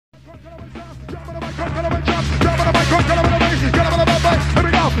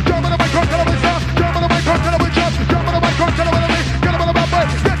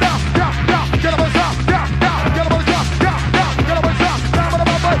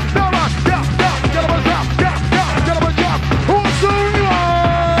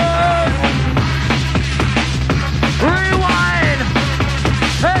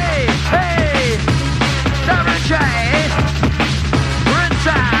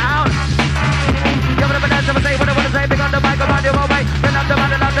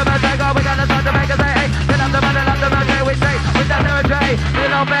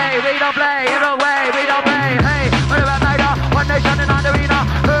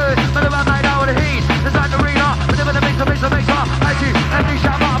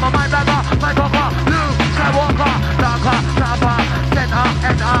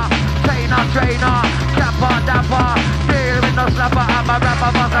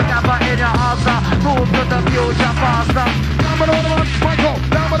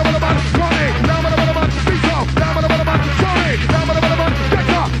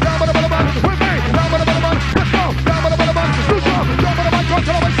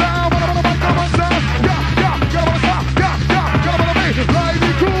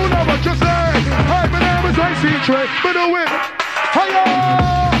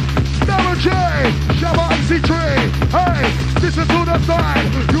Shabba ic3. Hey, listen to the side.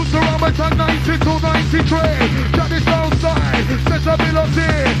 You surround my time 90 to 93. Johnny Downside, sensibility.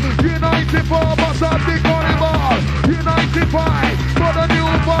 United for Bossa Big Carnival. United 5 for the new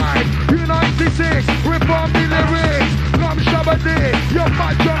vibe. United 6, reform the lyrics. Come Shabba D, you're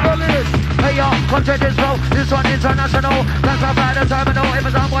my junglist. Hey yo, come to this bro, this one international. That's how bad the terminal. If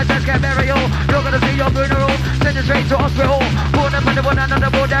it's on boy, just get burial. You're gonna see your funeral. Send it straight to hospital. Put them on the one under the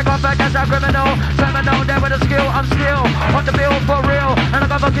board, they're gone back as a criminal. Terminal, there with a skill, I'm still on the bill for real. And I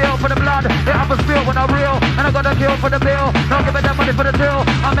got a kill for the blood, it up a spill when I'm real. And I got a kill for the bill, don't give it that money for the till.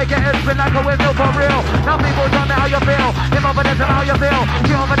 I make it spin like a windmill for real. Now people tell me how you feel. Give over there, tell me how you feel.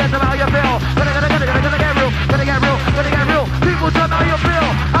 Give over there, tell me how you feel. Gonna get real, gonna get real, gonna get real. People tell me how you feel,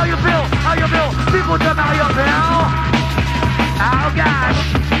 how you feel, how you feel. People tell me how you feel. Oh gosh.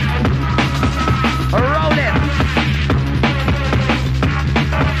 Roll it.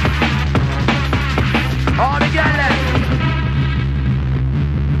 All together.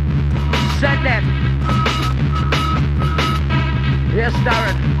 Send them. Yes,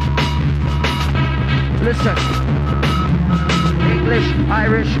 Darren. Listen. English,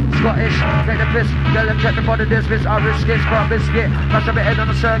 Irish, Scottish, take the piss, tell them check me for the dismiss, I risk it, for a biscuit, mash up my head on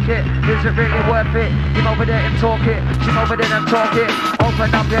the circuit, is it really worth it? Him over there and talk it, she over there and talk it,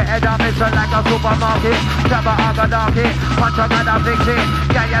 open up your head, I'm missing like a supermarket, Shabba I got dark it, punch a man and fix it,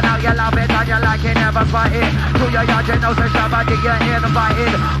 yeah you know you love it and you like it, never fight it, to your yard you know say Shabba dig your ear and bite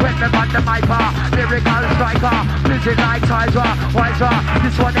it, when me on the mic bar, lyrical striker, busy like Tizer, wiser,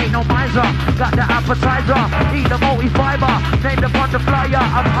 this one ain't no miser, got the appetizer, eat the multi-fiber, name the butterflyer,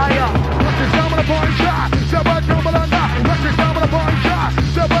 I'm higher. Watch this down with a point shot. Shabba double under. Watch this down with a point shot.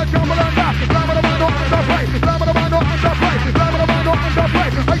 Shabba double under. Slam with a man on the play. Slam with a man on the play. Slam with a man on the play.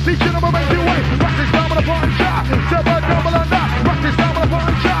 I see you never make you wait. Watch this down with a point shot. Shabba double under. Watch this down with a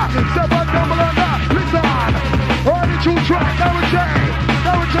point shot. Shabba double under. Listen. All the true track. Darren J.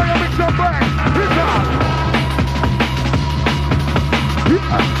 Darren J. I make some bang. Listen.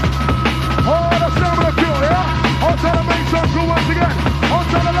 Yeah. Oh, the sound of the crew, yeah? I'll tell the main song crew once again. I'll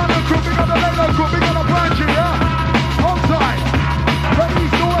tell the London crew, big on the London crew, big on the Branchy, yeah? On time. The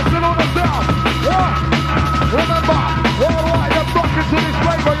east, the west, and on the south, yeah? Remember, all right, you're rocking to this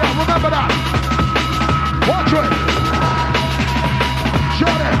flavor, yeah? Remember that. Watch it.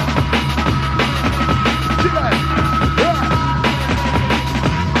 Shut it. Chill it. Yeah.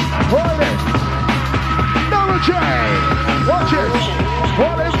 Hold it. Darren J. Watch it.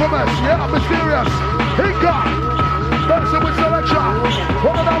 All infamous, yeah, mysterious. Hinka. Person with selection.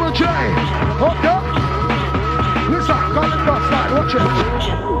 What a Darren J. Okay. Listen, Colin Crossline, watch it.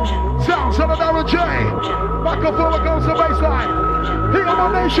 Sounds of the Darren J. Back and forward goes the baseline. Here on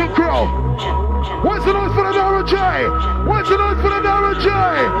my nation crew. Where's the noise for the Darren J? Where's the noise for the Darren J?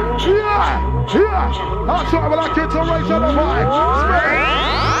 Yeah, yeah. That's why we like it to raise on the vibe.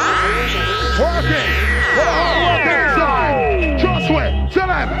 Work it. What a hard work inside. Just wait. Tell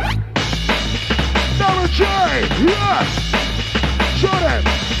them. Darren J. Yes. Show them.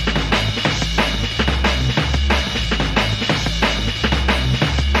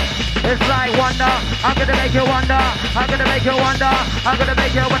 It's like wonder, I'm gonna make you wonder, I'm gonna make you wonder, I'm gonna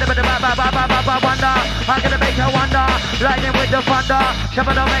make you wonder, wonder, I'm gonna make you wonder, lightning with the thunder,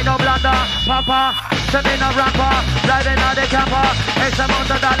 Shabba don't make no blunder, Papa, send me no rapper, driving on the camper, X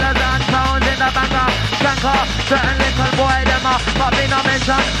amount of dollars and pounds in the banker, liquor. Certain little boy them but me no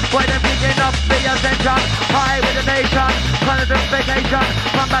mention. Boy them picking up the ascension. High with the nation, constant vacation.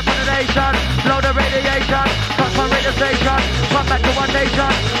 Come back with the nation, blow the radiation. Cut from radio station, come back to one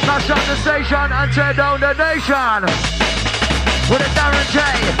nation. Now shut the station and tear down the nation. With a Darren J,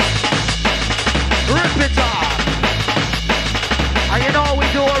 rip it off. And you know what we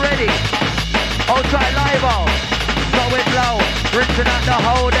do already. Outside live out. So we flow, rinsing out the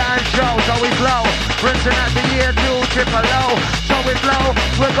whole damn show. So we flow, rinsing out the year 2 triple O. So we flow,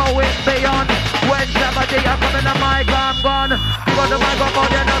 we're going beyond. When Shabba D I come in the mic, I'm gone. Got the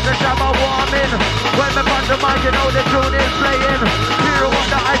microphone, you know the Shabba warming. When we put the mic, you know the tune is playing. Hear what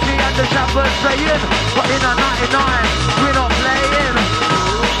the ic and the Shabba's saying. But in a 99, we're not playing.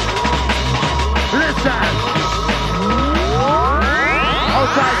 Listen.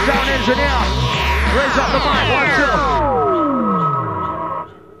 Outside sound engineer. Raise up the mic, 1, 2.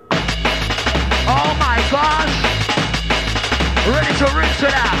 Oh my gosh. Ready to rinse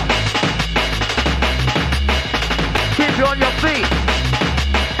it out. Keep you on your feet.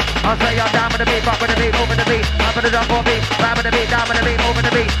 I'll say you're down with the beat, up with the beat, over the beat, up with the drum for beat, down with the beat, down with the beat, over the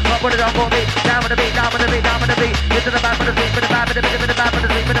beat, up with the drum for beat, down with the beat, down with the beat, down with the beat, into the back with the beat, with the back with the beat, with the back with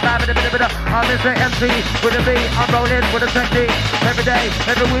the beat, with the back with the beat, with the I'm Mr. MC with the beat, I'm rolling with a technique, every day,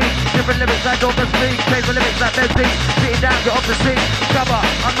 every week, different lyrics I don't speak, change the lyrics like Bessie, sitting down, get off the seat, Shabba,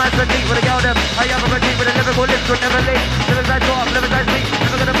 I'm nice and neat with a girl them, I have a routine with a lyrical lips, would never leave, lyrics I talk, lyrics I speak,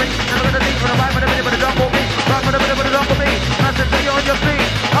 never gonna breathe, never gonna leave, with a rhyme with a minute, with a drum for me, rhyme with a minute, with a drum for me, massive say you're on your feet,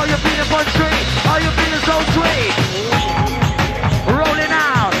 how you feeling for street? Are you feeling so sweet? Rolling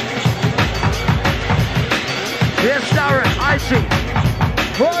out. Yes, Darren, I see.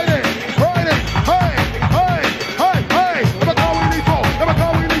 Friday, hey, hey, hey, hey. Never call we need for, never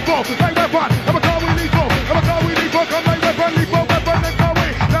call we need for. Like weapon, never call we need for, never call we need for. Come like weapon, need for weapon, then call we.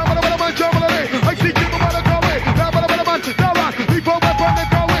 Now but a man, jump on the day. I see Jim about to call we. Now but a man, Darren, need for weapon, then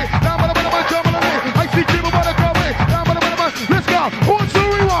call we. Now but a man, jump on the day. I see Jim about to call we. Now but a man, let's go. Who's the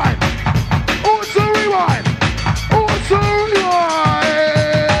rewind? Who's the rewind? Who's the rewind?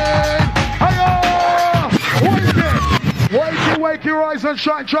 Hiya! Wake your eyes and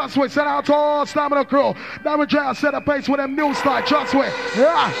shine, trust with. Send out to all Stamina crew. Darren J, set a pace with them new style, trust with.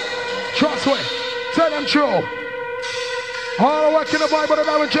 Yeah, trust with. Tell them true. All the work in the Bible, the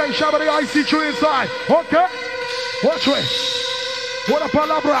Darren J, Shabba the ic3 inside. Okay? Watch with. What a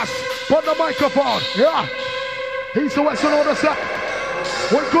palabras. Put the microphone. Yeah. He's the Western Order set.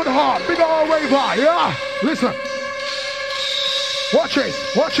 With good heart, big old raver, yeah. Listen. Watch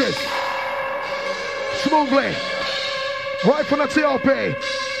this, watch this. Smoothly. Right from the TLP.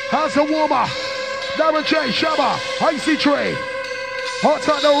 How's the warmer? Darren J, Shabba, ic3. Hot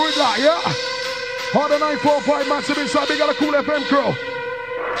at the Riddler, yeah. Hot the 945 massive inside, big got a cool FM crew.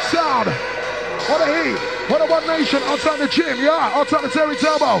 Sound. What a heat. What a One Nation outside the gym, yeah. Outside the Terry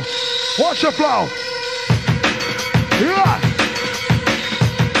Turbo. Watch the flow. Yeah.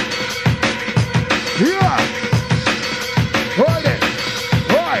 Yeah! Right it!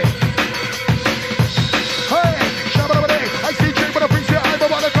 Right! Hey! Shabba day! ic3, but a freeze here, I'm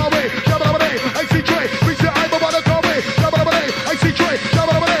about to call me! Shabba day! ic3, freeze here, I'm about to call me! Shabba day! ic3,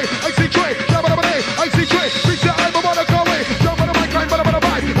 Shabba day! ic3, Shabba day! ic3, freeze here, I'm about to call me! Jump on the mic, climb on the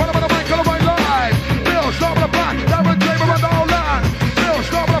mic, what about the mic, on the mic live! Bill, stop on the back, Darren J, around the whole line! Bill,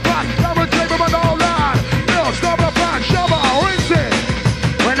 stop on the back, Darren J, around the whole line! Bill, stop on the back, Shabba, rinse it!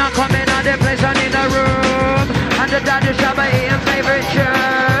 When I come in on the place and in the room, and the daddy Shabba eating favorite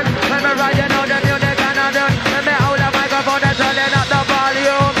shirt. When we riding out the music and I do, when me hold the microphone and turning up the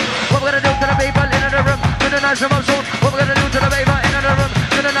volume. What we gonna do to the people in the room, to the national soon? What we gonna do to the baby in the room,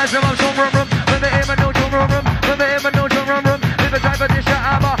 to the national soon? Room. When we aim a new room. When we aim a new room. If we try for this shit,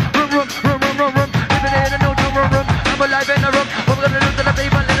 I'm a room. If we in a new room, and we're live in the room. What we gonna do to the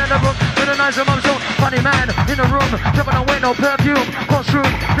people in the room, to the national soon? Funny man in the room, jumping away, no perfume. Crossroom,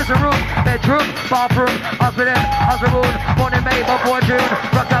 there's a room, bedroom, bathroom, hospital, hospital, born in May before June.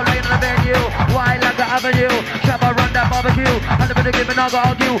 Rock out lane in the venue, wide like the avenue. Shabba run that barbecue, and the minute giving, I'll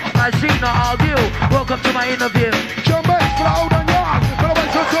argue. I see, not argue. Welcome to my interview. Jump back for the old and young, for the way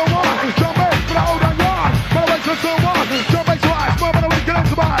to so on. Jump back for the old and young, for the way to so on. Jump back twice, more than a week and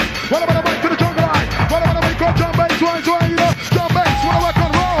survive. What about the way to the jungle line? What about the way to jump back twice, you know? Jump back, wanna work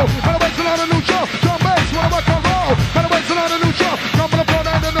on roll. For the way to another new show. Jump back, wanna work on roll. For the way to another new show. Come for the front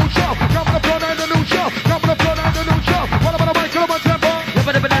and the new show. Come for the front and the new show. Come for the front and the new show. What about the way to the tempo?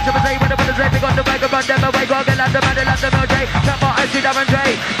 What about the say, what about the say? We got the bag of them, away, go get love the man, love the MJ. Shabba, I see Darren J.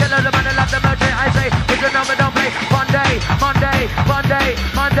 Get love the man, love the MJ. I say, we can number don't play. Monday,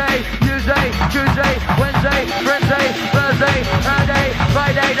 Tuesday, Wednesday, Thursday,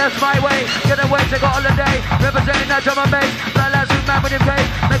 Friday, that's my way. Get away, take a holiday. Representing that drum and bass. Like last week, man with him play.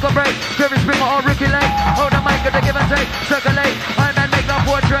 Make or break. Jerry Springer or Ricky Lake. Hold the mic, get the give and take. Circulate. I man make love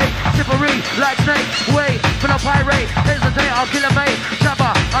portrait. Slippery like snake. Wait, for no pirate. Hesitate, I'll kill a mate.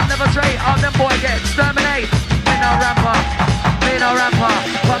 Shabba, I'm never straight. All them boy get exterminate. Me no rapper. Me no rapper.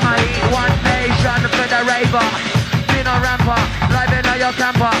 But my heat one nation for the raver. Me no rapper. Live in your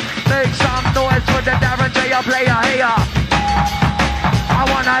camper. Make some noise for the Darren J player. Hey ya. I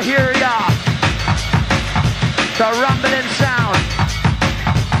wanna hear ya. The rumbling sound.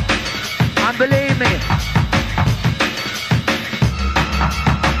 And believe me.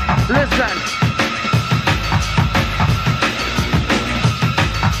 Listen.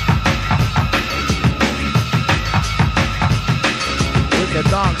 With the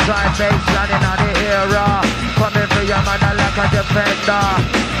dark side baseline in the era. Coming for your mother like a defender.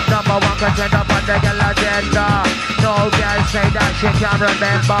 Number one contender on the girl agenda. No girl say that she can't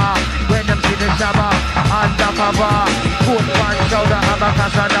remember. When them see the Shabba undercover. Foot one shoulder, I'm a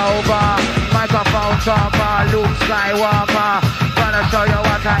Casanova. Microphone talker, Luke Skywalker. Gonna show you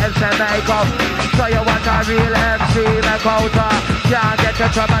what a MC make up. Show you what a real MC make out. Can't get in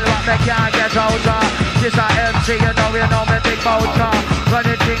trouble, what me can't get out. This a MC, you know me big voucher.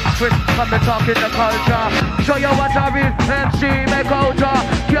 Running things quick, come and talking the culture. Show you what a real MC make out.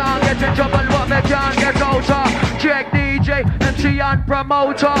 Can't get in trouble, what me can't get out. Check DJ, MC and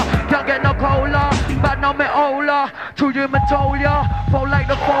promoter. Can't get no cola, but no me ola. To you me told ya, fall like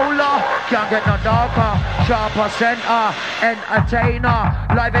the fowler. Can't get no darker, sharper center. Entertainer,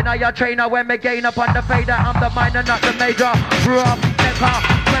 live in your trainer. When me gain up on the fader, I'm the minor, not the major. Rough necker,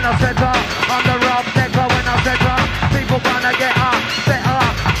 when I center. I'm the rough necker when I center. People gonna get better,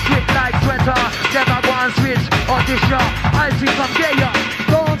 quick like sweater. Never go and switch audition. I see come get ya.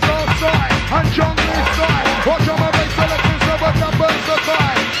 Dance outside and jungle side. Watch out my base selections over numbers of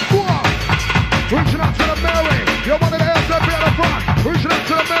time. Reaching out to the Mary. You're one of the airs up here at the front. Reaching out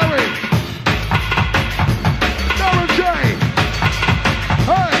to the Mary. Darren J.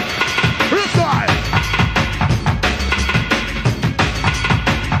 Hey, inside.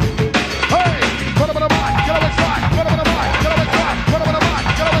 Hey, put him on the mic, get him inside. Put him on the mic, get him inside. Put him on the mic,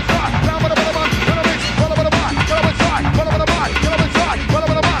 get him inside. Down with him on the mix. Put him on the mic, get him inside. Put him on the mic, get him inside. Put him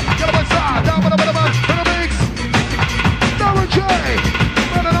on the mic, get him inside. Down with him on the mix. Darren J.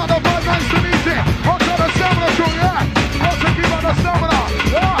 Running on the vibe, nice and easy. Onto the stamina crew, yeah. Once we keep on the stamina,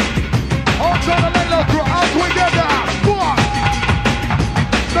 yeah. Onto the Lelo crew, as we get down. One.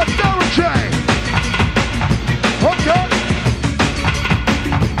 The Darren J. Okay.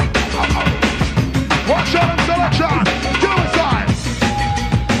 Watch out in selection. Go inside.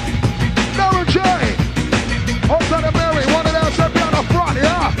 Darren J. Onto the Mary. One of them set down the front,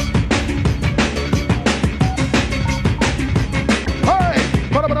 yeah. Hey,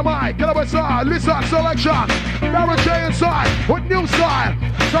 put up on the mic. Get up inside. Listen, selection. Darren J inside with new style.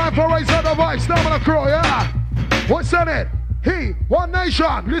 Time for raise up the vibe. Stamina crew, yeah. What's in it? He, one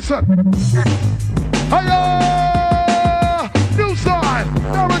nation. Listen. Hiya! New style.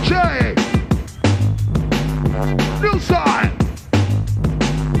 Darren J. New style.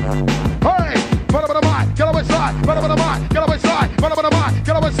 Hey, put up on the mic. Get up inside. Put up on the mic. Get up inside. Put up on the mic.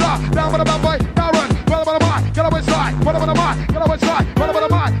 Get up inside. Down with the bad boy. Darren. Put up on the mic. Get up inside. Put up on the mic. Get up inside. Put up on the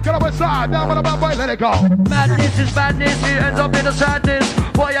mic. Get up inside. Down with the bad boy. Let it go. Madness is madness, it ends up in a sadness.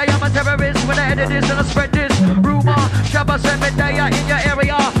 Boy, I am a terrorist when I edit this and I spread this rumor. Shabba send me there in your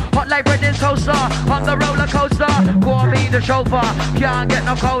area. Hot like bread and toaster on the roller coaster. Pour me the chauffeur, can't get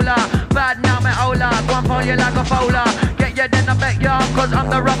no cola. Bad now me hola, go and pull you like a fowler. Get you then I bet ya, cause I'm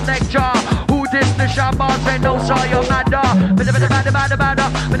the roughneck jaw. Who this the Shabba? Say no, saw your madder. Bit of a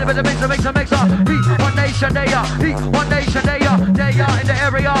mixer. Heat one nation there, heat one nation there. They are in the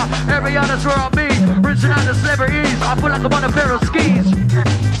area that's where I'll be. Rinsing out the celebrities, I feel like I'm on a pair of skis.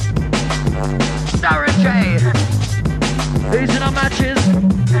 Darren J. These are the matches.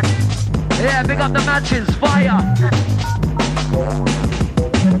 Yeah, big up the matches, fire.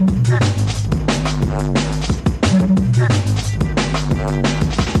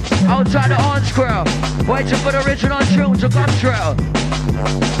 Outside the orange squirrel, waiting for the original tune to come true.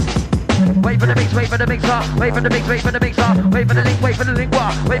 Wait for the mix, wait for the mixer, wait for the mix, wait for the mixer, wait for the link, wait for the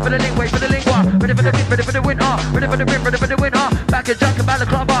lingua, wait for the link, wait for the lingua. Ready for the win, ready for the winner, ready for the win, ready for the winner. Back in Jack and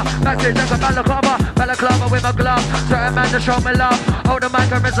Balaclava, back in Jack and Balaclava with my glove. Certain man to show me love. Hold the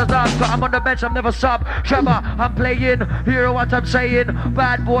mic and rest of up, but I'm on the bench, I'm never sub. Shabba, I'm playing, hear what I'm saying.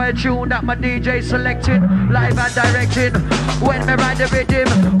 Bad boy tune that my DJ selecting, live and directing. When me ride the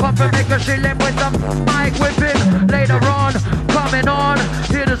rhythm, come and make a shilling with the mic whipping. Later on, coming on,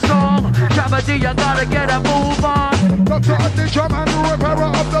 hear the song. Shabba D, you gotta get a move on. Dr. Andy Drum and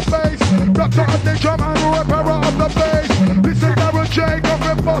repairer of the bass. Dr.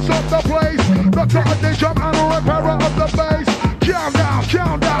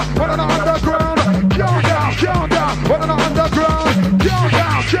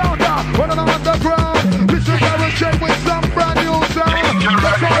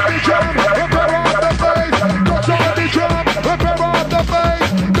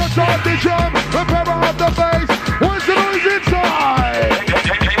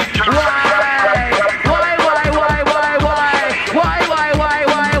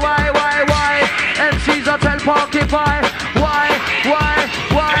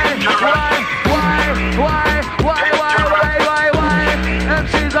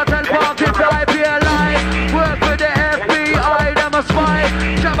 Please I tell parties I be a lie. Work with the FBI, them a spy.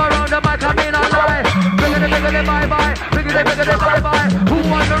 Jam around the mic, I mean a lie. Biggity bye-bye, biggity bye-bye. Who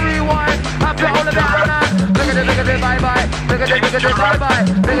wants to rewind? After all of that, biggity bye-bye, biggity bye-bye,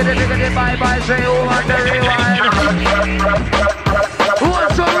 biggity bye-bye. Say who wants to rewind? Who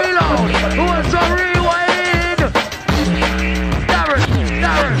wants to reload? Who wants to rewind? Darren.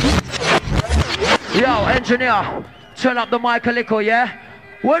 Yo, engineer, turn up the mic a little, yeah?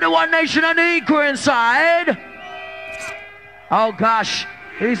 We're the One Nation and the Equal inside. Oh gosh,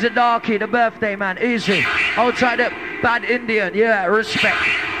 easy darky, the birthday man, easy. Outside the bad Indian, yeah, respect.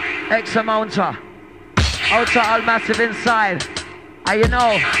 X-amounter. Outside all massive inside. And you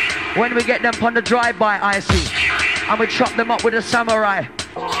know, when we get them on the drive-by, icy, and we chop them up with a samurai,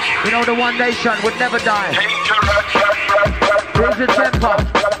 you know the One Nation would never die. Easy temper.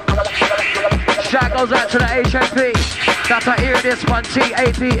 Shout goes out to the HMP. That I hear this one,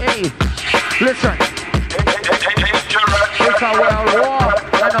 TAPE. Listen. It's a world war,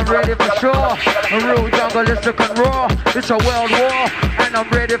 and I'm ready for sure. A real jungleistic and raw. It's a world war, and I'm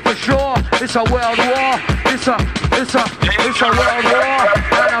ready for sure. It's a world war. It's a world war,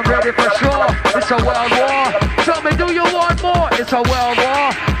 and I'm ready for sure. It's a world war. Tell me, do you want more? It's a world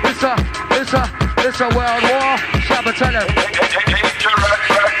war. It's a world war. Shabba, tell him.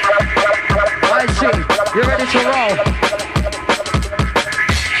 I see. You ready to roll?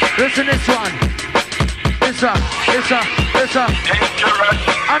 Listen this one. It's a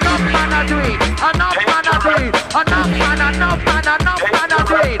enough man a do it. Enough man a do it. Enough man a do it. Enough man a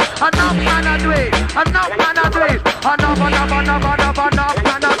do it. Enough man a do it. Enough man a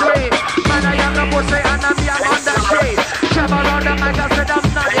do it. Man I am the pussy and I'm young on the street. Shabba around the mic, I said I'm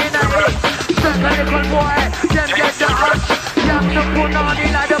not in a heat. Stuck a little boy, them get the hunch. Yam the punani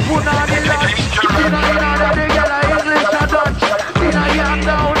like the punani lunch. You know the girl English a Dutch. You know yam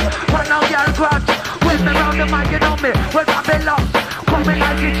down, but now y'all crutch. When me round the mic, you know me, we're Babylon. Coming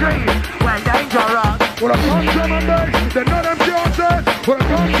like ic3, when dangerous. When I come to my base, they know them chances. When I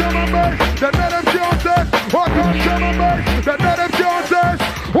come to my base, they know them chances. When I come to my base, they know them chances.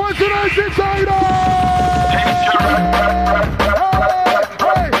 What's the nice inside?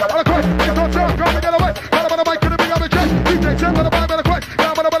 Hey, on a quest, it's not tough, come and get away. Got him on the mic, gonna be on the chest. DJ Tim on the mic, on a quest. Got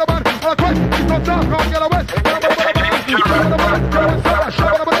him on the man, on a quest, it's not tough, come and get away. Got him on the man, Shabba on the mic, get away,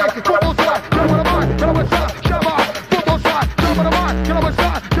 Shabba on the mic, football side, Shabba on the mic, get away, Shabba, football side, Shabba on the mic, get away,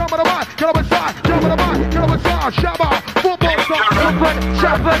 Shabba on the mic, get away, Shabba on the mic, get away, Shabba, football side.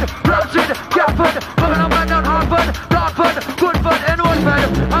 Shepherd, Ramsey, Gafford, coming up and down Harvard, Dartford, Goodford, and Woodford.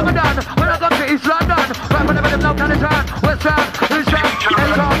 I'm done when I come to East London. Right when I'm down the town, West Ham, East Ham,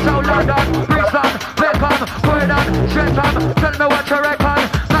 Elkham, South London, Brixton, Beckham, Croydon, Streatham. Tell me what you reckon.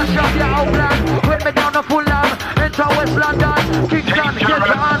 Smash up your outland, with me down to Fulham, into West London, Kingston, get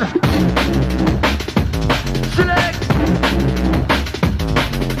on. Select.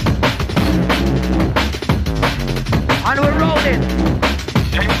 And we're rolling.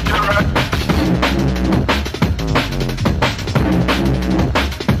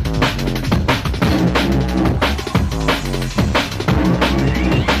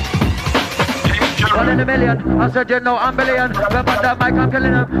 One in a million, I said you know I'm billion. Remember that mic, I'm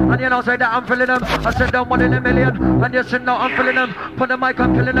killing him. And you know say that I'm feeling him. I said I'm 1 in a million. And you said no, I'm feeling him. Put the mic,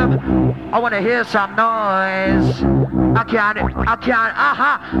 I'm killing him. I wanna hear some noise. I can't, I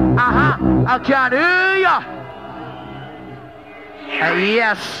can't hear ya.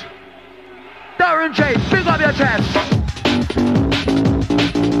 Yes. Darren J, big up your chest.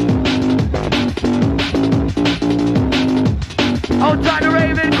 Outside the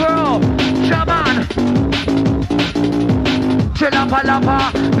Raven Girl, Shaman.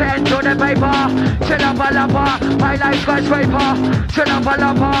 Chillapalapa, pen to the paper. Chillapalapa, my life skyscraper.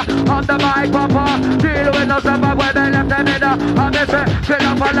 Chillapalapa, on the mic, papa. Deal with no summer where they left them in the. I'm missing.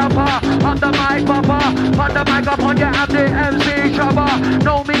 Chillapalapa, on the mic, papa. On the mic, up on your have the MC Shabba.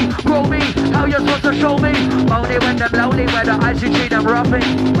 Know me, grow me, how you supposed to show me? Only when them lonely, where the ic3 them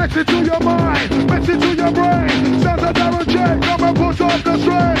roughing. Mix it to your mind, mix it to your brain. Sounds like Darren J, come and push off the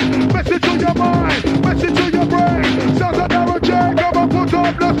strain. Mix it to your mind, mix it to your brain. Sounds like Darren J, come and push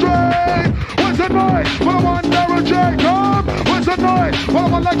off the strain. Where's the noise? When I want Darren J, come. Where's the noise? When I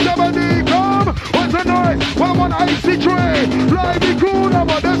want like Shabba D, come. Where's the noise? When I want ic3. Live be cool, I'm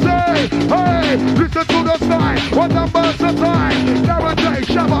what they say. Hey, listen to the sign. What numbers the time? Darren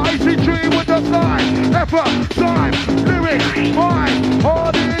J, Shabba, ic3 with the sign. Effort, time, lyrics, mind.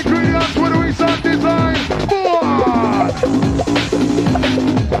 All the ingredients with recent design.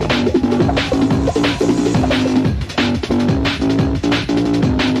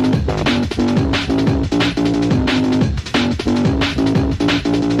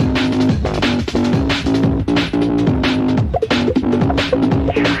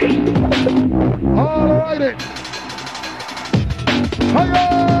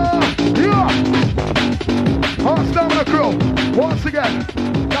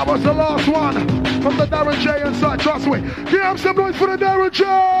 That was the last one from the Darren J inside, trust me. Give him some noise for the Darren J!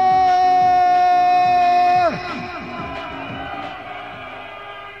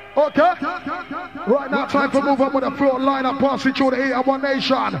 Okay. Right now, time for move on with the front line and passing through the Heat and One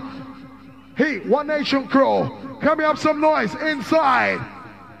Nation. Heat, One Nation crew. Can we have some noise inside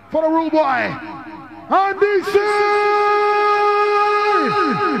for the rude boy? And DC!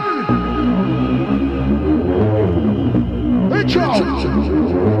 Intro!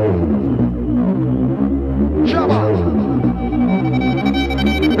 Shabba!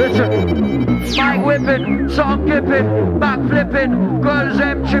 Listen, mic whipping, song flipping, back flipping, girls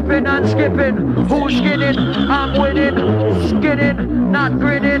them tripping and skipping. Who's skinning? I'm winning, skinning, not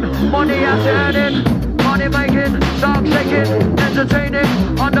grinning. Money after earning, money making, dog shaking, entertaining.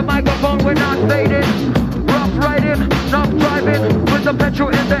 On the microphone we're not fading. Rough riding, not driving, with the petrol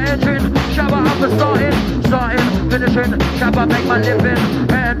in the engine. Shabba after starting, finishing. Shabba make my living,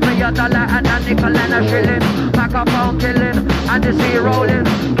 earn me $1 and a nickel and a shilling. Microphone killing, and the sea rolling.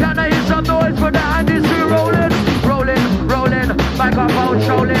 Can I hear some noise for that? And the sea rolling, rolling. Microphone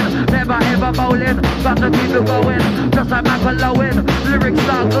trolling, never ever bowling. Got to keep it going, just like Michael Lowen. Lyrics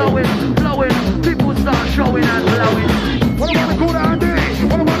start glowing, flowing. People start showing and blowing. What about the cool Andy?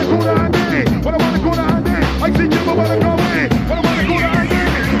 What about the cool Andy? What about the cool Andy? I see Jimbo wanna go in. What about the cool Andy?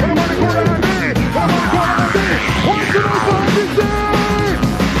 What about the cool Andy? What about the cool Andy? What's the noise for Andy say?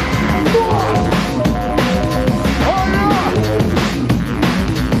 Oh yeah!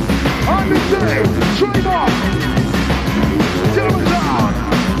 Andy say, trademark. Gentlemen down.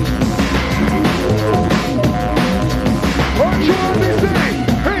 What you Andy say?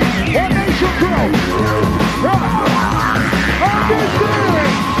 Hey, One Nation crew. Right.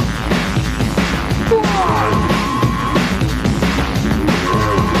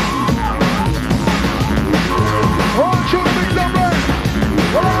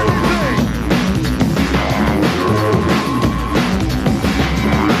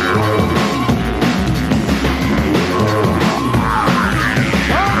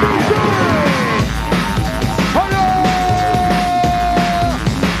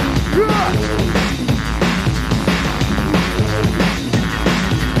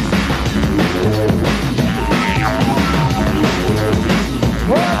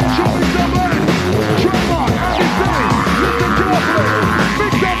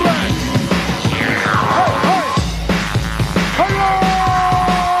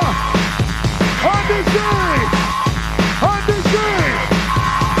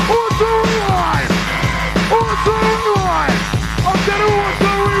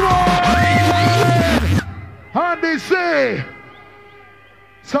 Andy say.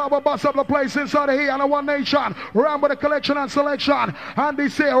 Shabba bust up the place inside the Heat and the One Nation. Ram with the collection and selection. Andy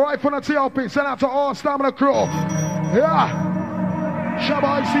C, right from the TLP. Send out to all Stamina crew. Yeah.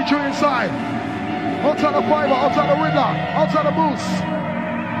 Shabba ic3 inside. Outside the Fiver, outside the Riddler, outside the Moose,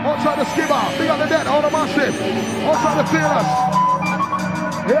 outside the Skipper, Big on the Dead, all the Massive, outside the Fearless.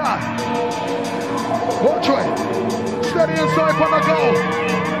 Yeah. Watch it. Steady inside from the goal.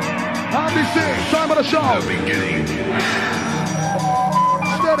 Andy C, time of the show.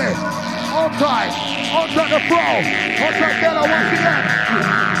 Steady, on time, outside the flow, outside Della once again.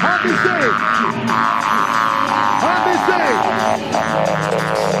 Andy C. Andy C.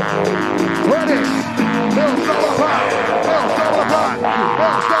 Ready. Bill, stop the plan. Bill, stop the plan.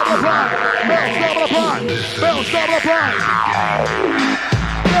 Bill, stop the plan. Bill, stop the plan. Bill, stop the plan.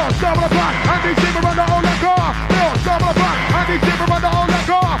 Bill, stop the plan. Andy C. run the whole car. Bill, stop the plan. Andy C. run the whole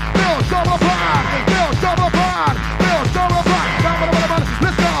car. Bill, stop the plan. Bill, stop the plan. Bill, stop the plan.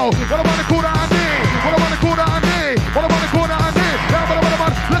 Let's go. What about the quarter Andy? What about the quarter Andy? What about the quarter Andy?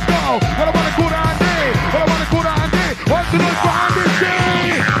 Let's go. What about the quarter Andy? What about the quarter Andy? What's the noise for Andy C?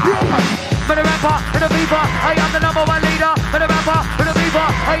 For the rapper, for the beaver, I am the number one leader. For the rapper, for the beaver,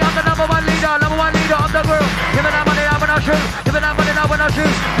 I am the number one leader of the group. Give it that money now when I shoot. Give it that money now when I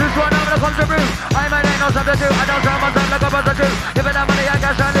shoot. This one I'm gonna come to brew. I ain't no substitute. I don't sound myself like a prostitute. Give it that money, I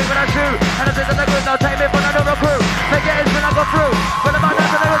got shiny when I shoot. And I think that the good now take me for another crew. Make it when I go through. But about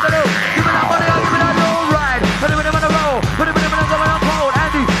that, I know what to do. Give me that money, I'll give me that low ride. Put him in on the roll. Put him in on the going on cold.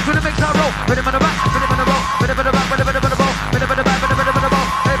 Andy, put him in the roll. Put him on the back. Put him on the roll. Put him on the back. Put him on the roll. Put him on the back. Put him on the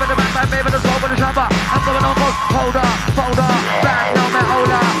roll. Hey, put him on the back. Maybe the soul. Put the Shabba. I'm going on cold. Holder, folder, back, no man,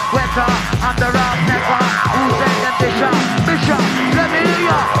 holder, wetter, under up, never. Who said them Bishop? Bishop, let me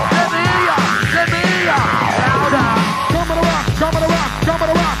hear ya. Let me hear ya. Let me hear ya. Louder. Come on the rock. Come on the rock.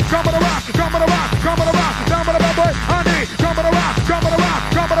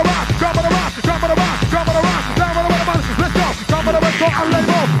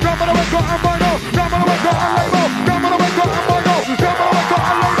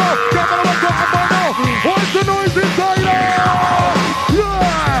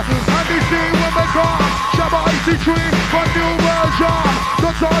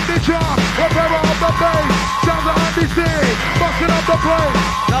 the place.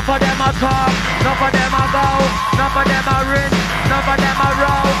 None of them a talk, none of them a go, none of them a rinse, none of them a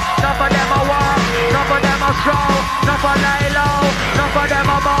roll, none of them a walk, none of them a stroll, none of lay low, none of them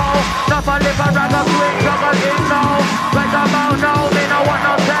a bow, none of live a rag of quick, juggle in now. Right about now, me no want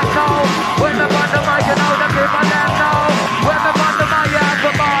no techno. When me on the mic, you know the people them know. When me on the mic, you have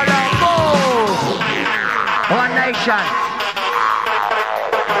to ball out. Move. One nation.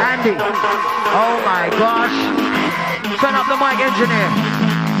 Andy. Oh my gosh. Turn up the mic, engineer.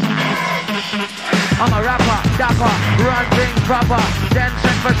 I'm a rapper, dapper, run things proper, then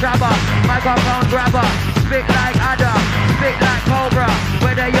send for Shabba, microphone grabber, speak like Adder, speak like Cobra,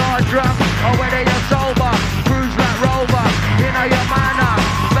 whether you're drunk or whether you're sober, cruise like Rover, you know your manner,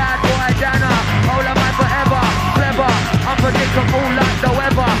 bad boy Dana, hold on my forever, clever, unpredictable like the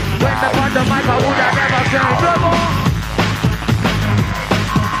weather, when the on the mic I would have never said clever.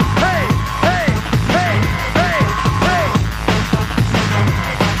 Hey, hey, hey, hey, hey.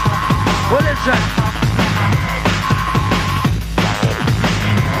 Well listen.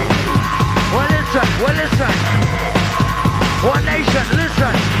 Well listen, one nation,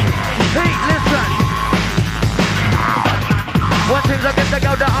 listen, hey, listen. One thing's I get the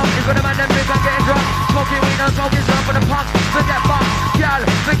girl down, is when the man them big and getting drunk. Smoking weed and smoking some for the punk. Forget bump, gal,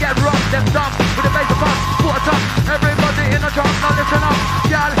 forget rock, them dump. With the bass of pump, put a top. Everybody in the trunk, now listen up.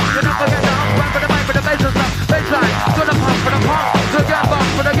 Gal, you don't forget the hump, for the mic, for the bass and stuff. Bassline, for the pump, for the pump. Forget bump,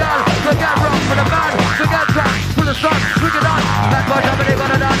 for the gal, forget rock, for the man. Forget track, for the sun, bring it on. Bad boy, somebody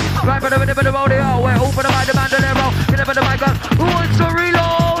got it done. Right for the rhythm of the rodeo, we're all for the mic, the man, the demo. Get up for the mic, who wants to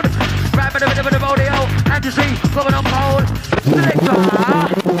reload? Right for the rhythm of the rodeo, and you see, coming on hold. Selector.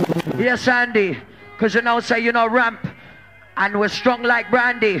 Yes, Andy, cause you know, say you know ramp, and we're strong like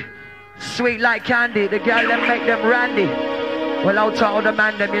brandy, sweet like candy. The girl them make them randy. Well, out to all the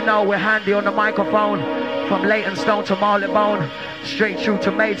man them, you know we're handy on the microphone, from Leytonstone to Marylebone, straight through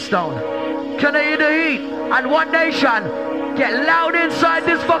to Maidstone. Can I hear the heat? And one nation, get loud inside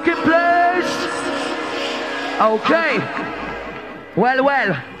this fucking place. Okay.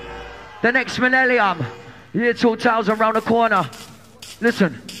 Well, the next millennium, year 2000 round the corner.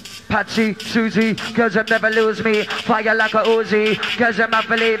 Listen. Patsy, Susie, cause them never lose me. Fire like a Uzi, cause them have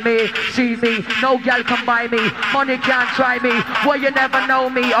believe me. See me, no gal can buy me. Money can't try me. Well, you never know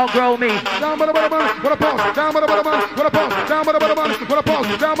me or grow me. Down by the bottom, what a pause. Down by the bottom, what a pause. Down by the bottom, what a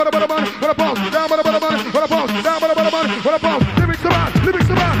pause. Down by the bottom, what a pause. Down by the bottom, what a pause. Down by the bottom, what a pause. Lyrics about, lyrics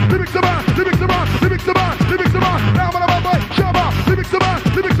about, lyrics about, lyrics about, lyrics about, lyrics about. Down by the bottom, Shabba. Lyrics about,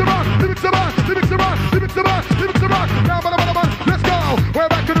 lyrics about, lyrics about, lyrics about, lyrics about, lyrics about. Down by the bottom, let's go. We're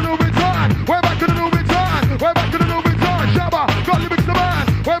back to the new time. We're back to the new time. We're back to the new time. Shabba, got lyrics to man.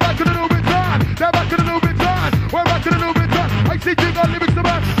 We're back to the new time. They're back to the new time. We're back to the new time. ic3 got lyrics to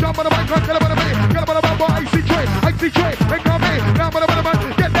man. Jump on the mic, get up on the beat. Get up on the bumper, ic3, make no me. Down on the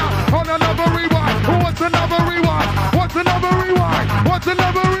bottom, get down on another rewind. What's another rewind? What's another rewind? What's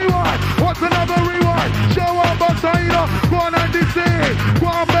another rewind? What's another rewind? Show up a side, go on and deceive. Go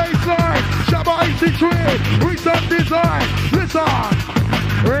on baseline. Shabba ic3, reset design. Listen.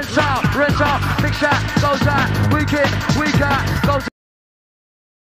 Rinse out, big shot, goes out, weak in, weaker, goes